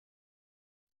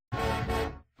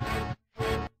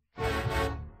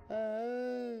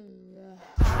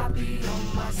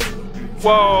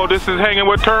Whoa, this is Hanging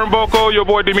with Turnbuckle, your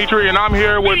boy Dimitri, and I'm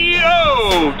here with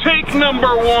CEO, take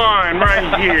number one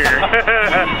right here.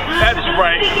 That's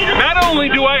right. Not only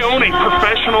do I own a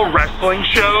professional wrestling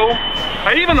show,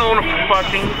 I even own a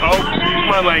fucking, oh, excuse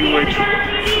my language,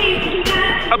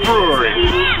 a brewery.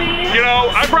 You know,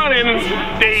 I brought in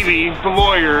Davey, the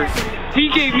lawyer. He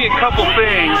gave me a couple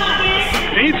things.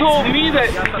 And he told me that,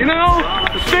 you know,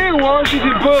 the state of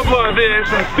Washington, blah, blah,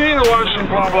 this, and the state of Washington,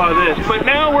 blah, blah, this. But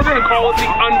now we're going to call it the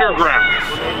Underground.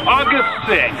 August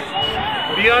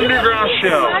 6th, the Underground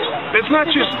show. It's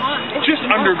not just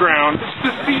Underground, it's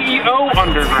the CEO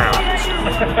Underground.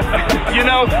 You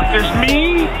know, there's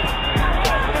me,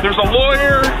 there's a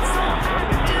lawyer,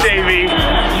 Davey,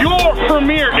 your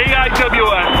premier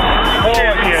AIWF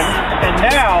champion. And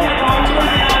now,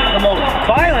 the most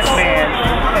violent man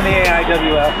in the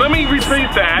AIWF. Let me repeat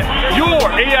that. Your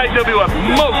AIWF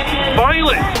most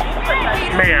violent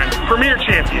man, premier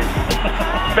champion.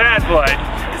 Bad blood.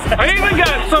 I even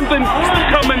got something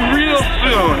coming real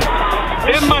soon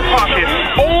in my pocket.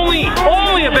 Only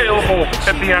available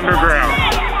at the Underground.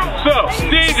 So,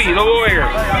 Davey, the lawyer,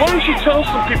 why don't you tell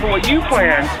some people what you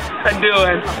plan on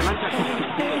doing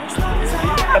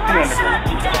at the Underground?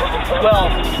 Well,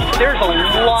 there's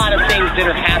a lot of things that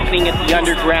are happening at the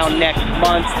Underground next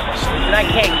month, and I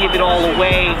can't give it all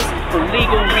away for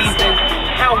legal reasons.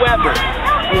 However,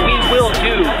 we will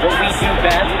do what we do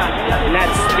best, and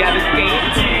that's devastate,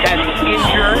 that's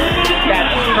injure,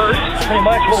 that's hurt. Pretty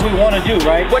much what we want to do,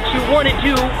 right? What you want to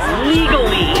do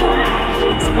legally,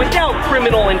 without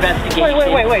criminal investigation.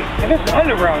 Wait. If it's an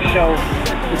Underground show,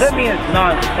 does that mean it's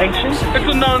non-sanctioned? It's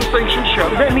a non-sanctioned show.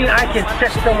 Does that mean I can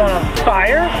set someone on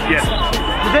fire? Yes.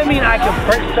 Does that mean I can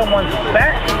break someone's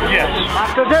back? Yes.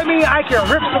 Does that mean I can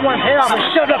rip someone's head off and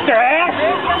shove it up their ass?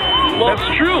 Well, that's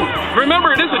true.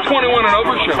 Remember, it is a 21 and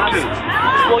over show, too.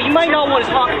 Well, you might not want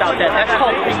to talk about that. That's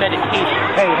called premeditation.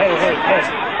 Hey.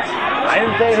 I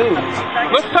didn't say who.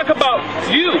 Let's talk about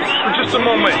you for just a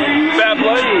moment, Bad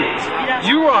Blood.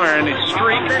 You are in a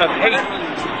streak of hate.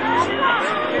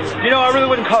 You know, I really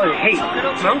wouldn't call it hate.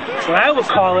 No? What I would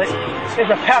call it is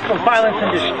a path of violence and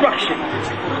destruction.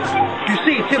 You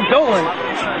see, Tim Dolan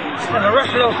and the rest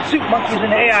of those suit monkeys in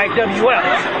the AIWF,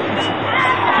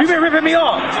 you've been ripping me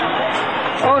off.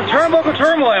 On Turnbuckle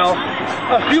Turmoil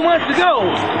a few months ago,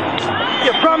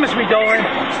 you promised me, Dolan,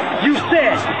 you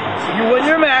said you win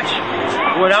your match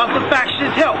without the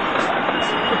faction's help.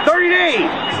 For 30 days,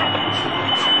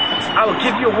 I will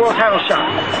give you a world title shot.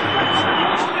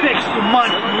 6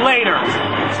 months later,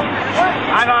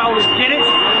 I not only did it,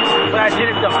 but I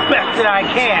did it the best that I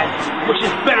can, which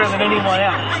is better than anyone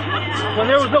else. When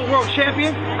there was no world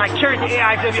champion, I carried the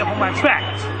AIWF on my back.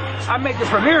 I made the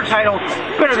premier title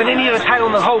better than any other title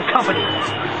in the whole company.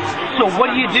 So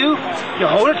what do? You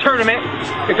hold a tournament,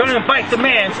 you're going to invite the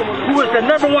man who was the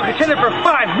 #1 contender for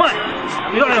 5 months.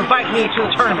 You don't invite me to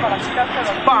a tournament.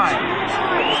 Fine.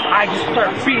 I just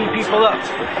start beating people up.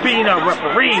 Beating up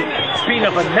referees, beating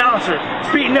up announcers,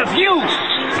 beating up you.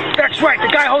 That's right,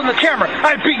 the guy holding the camera.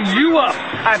 I've beaten you up.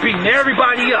 I've beaten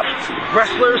everybody up.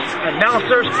 Wrestlers,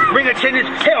 announcers, ring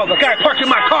attendants. Hell, the guy parked in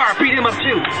my car, I beat him up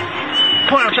too. The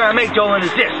point I'm trying to make, Dolan,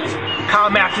 is this. Kyle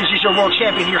Matthews is your world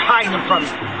champion. You're hiding him from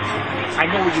me. I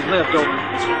know where you live, Dolan.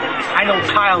 I know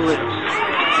Kyle lives.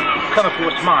 Coming for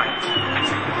what's mine.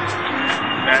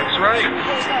 That's right.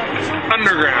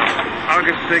 Underground,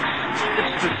 August 6th.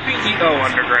 It's the CEO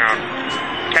Underground.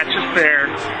 Catch us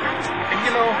there. And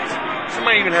you know, we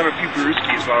might even have a few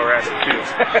brewskis while we're at it too.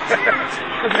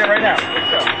 Look at it right now.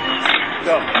 Let's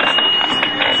go.